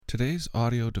Today's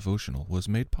audio devotional was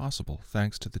made possible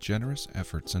thanks to the generous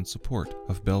efforts and support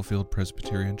of Bellefield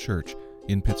Presbyterian Church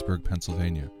in Pittsburgh,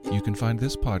 Pennsylvania. You can find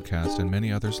this podcast and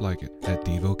many others like it at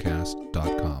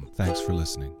Devocast.com. Thanks for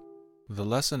listening. The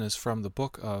lesson is from the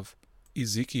book of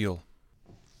Ezekiel.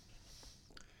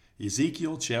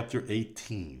 Ezekiel chapter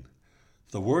 18.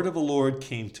 The word of the Lord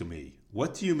came to me.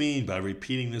 What do you mean by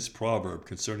repeating this proverb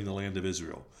concerning the land of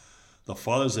Israel? The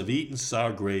fathers have eaten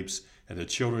sour grapes, and the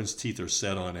children's teeth are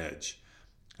set on edge.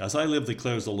 As I live,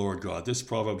 declares the Lord God, this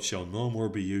proverb shall no more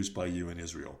be used by you in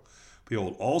Israel.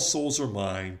 Behold, all souls are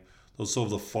mine. The soul of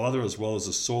the Father as well as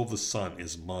the soul of the Son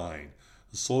is mine.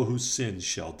 The soul who sins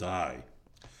shall die.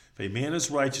 If a man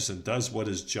is righteous and does what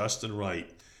is just and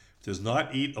right, does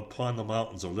not eat upon the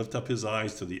mountains or lift up his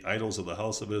eyes to the idols of the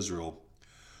house of Israel,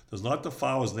 does not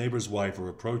defile his neighbor's wife or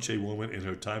reproach a woman in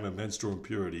her time of menstrual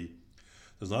impurity,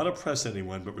 does not oppress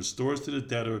anyone, but restores to the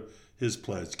debtor his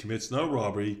pledge, commits no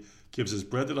robbery, gives his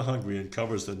bread to the hungry, and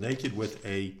covers the naked with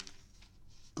a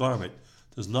garment,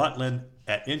 does not lend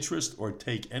at interest or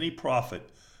take any profit,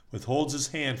 withholds his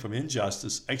hand from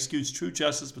injustice, executes true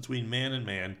justice between man and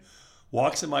man,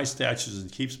 walks in my statutes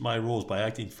and keeps my rules by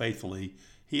acting faithfully,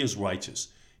 he is righteous.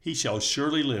 He shall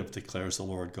surely live, declares the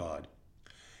Lord God.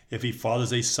 If he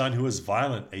fathers a son who is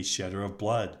violent, a shedder of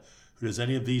blood, who does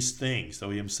any of these things,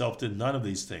 though he himself did none of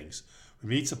these things, who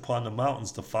meets upon the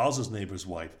mountains, defiles his neighbor's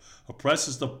wife,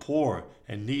 oppresses the poor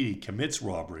and needy, commits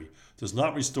robbery, does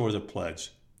not restore the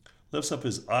pledge, lifts up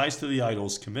his eyes to the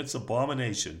idols, commits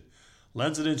abomination,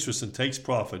 lends at interest and takes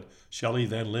profit, shall he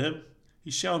then live? He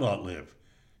shall not live.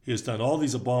 He has done all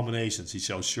these abominations, he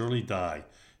shall surely die.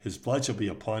 His blood shall be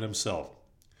upon himself.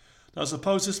 Now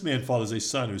suppose this man fathers a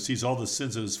son who sees all the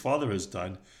sins that his father has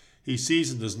done. He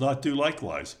sees and does not do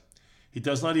likewise. He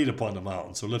does not eat upon the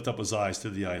mountains, or lift up his eyes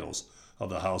to the idols of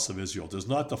the house of Israel, does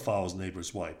not defile his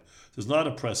neighbor's wife, does not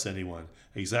oppress anyone,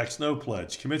 exacts no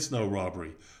pledge, commits no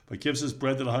robbery, but gives his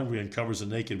bread to the hungry and covers the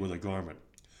naked with a garment,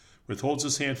 withholds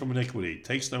his hand from iniquity,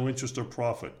 takes no interest or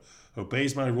profit,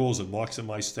 obeys my rules and walks in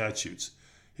my statutes.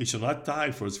 He shall not die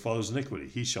for his father's iniquity,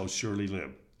 he shall surely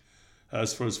live.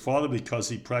 As for his father, because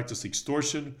he practiced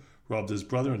extortion, robbed his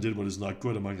brother, and did what is not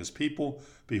good among his people,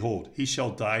 behold, he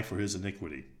shall die for his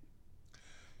iniquity.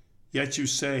 Yet you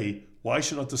say, why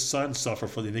should not the son suffer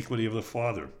for the iniquity of the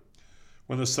father?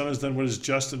 When the son has done what is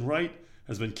just and right,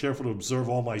 has been careful to observe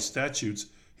all my statutes,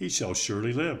 he shall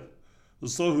surely live. The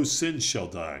soul who sins shall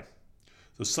die.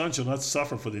 The son shall not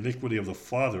suffer for the iniquity of the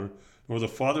father, nor the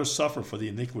father suffer for the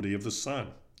iniquity of the son.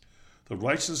 The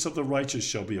righteousness of the righteous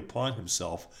shall be upon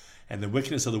himself, and the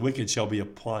wickedness of the wicked shall be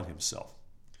upon himself.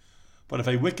 But if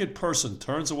a wicked person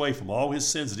turns away from all his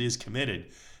sins that he has committed,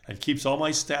 and keeps all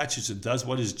my statutes and does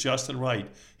what is just and right,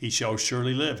 he shall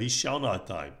surely live, he shall not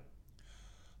die.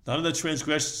 None of the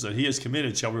transgressions that he has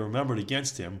committed shall be remembered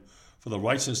against him, for the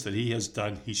righteousness that he has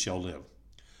done he shall live.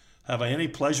 Have I any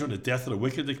pleasure in the death of the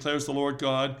wicked, declares the Lord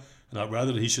God, and not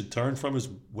rather that he should turn from his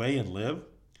way and live?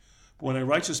 But when a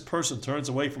righteous person turns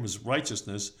away from his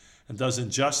righteousness, and does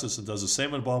injustice, and does the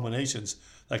same abominations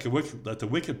that the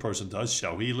wicked person does,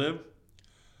 shall he live?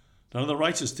 None of the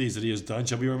righteous deeds that he has done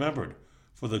shall be remembered.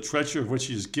 For the treachery of which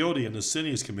he is guilty and the sin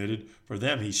he has committed, for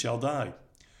them he shall die.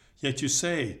 Yet you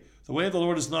say, the way of the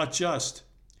Lord is not just.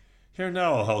 Hear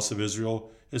now, O house of Israel,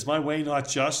 is my way not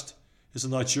just? Is it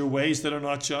not your ways that are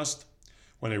not just?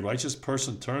 When a righteous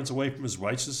person turns away from his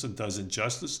righteousness and does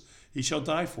injustice, he shall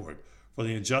die for it. For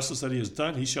the injustice that he has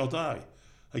done, he shall die.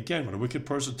 Again, when a wicked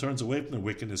person turns away from the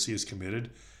wickedness he has committed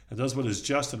and does what is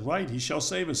just and right, he shall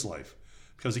save his life.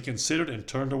 Because he considered and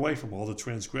turned away from all the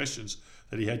transgressions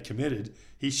that he had committed,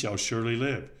 he shall surely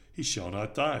live. He shall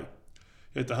not die.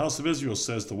 Yet the house of Israel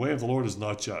says, the way of the Lord is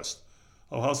not just.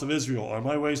 O house of Israel, are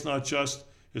my ways not just?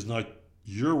 Is not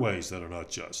your ways that are not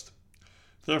just?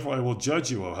 Therefore I will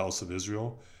judge you, O house of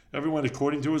Israel, everyone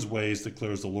according to his ways,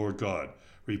 declares the Lord God.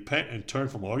 Repent and turn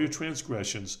from all your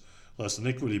transgressions, lest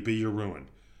iniquity be your ruin.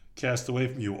 Cast away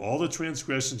from you all the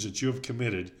transgressions that you have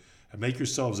committed, and make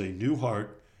yourselves a new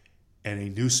heart and a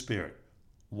new spirit.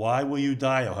 Why will you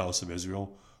die, O house of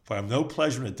Israel? For I have no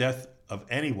pleasure in the death of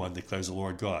anyone, declares the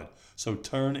Lord God. So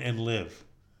turn and live.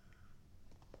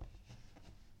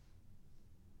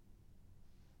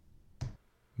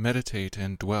 Meditate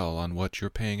and dwell on what you're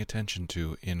paying attention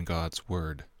to in God's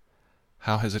Word.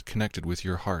 How has it connected with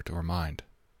your heart or mind?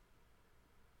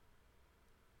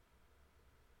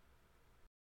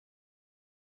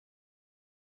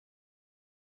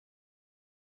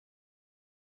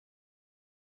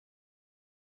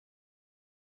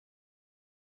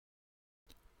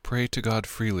 Pray to God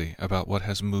freely about what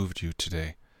has moved you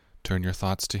today. Turn your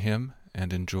thoughts to Him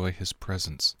and enjoy His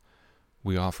presence.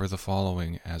 we offer the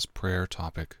following as prayer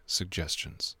topic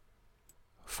suggestions.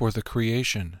 For the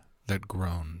creation that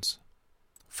groans.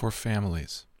 For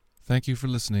families. Thank you for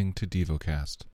listening to Devocast.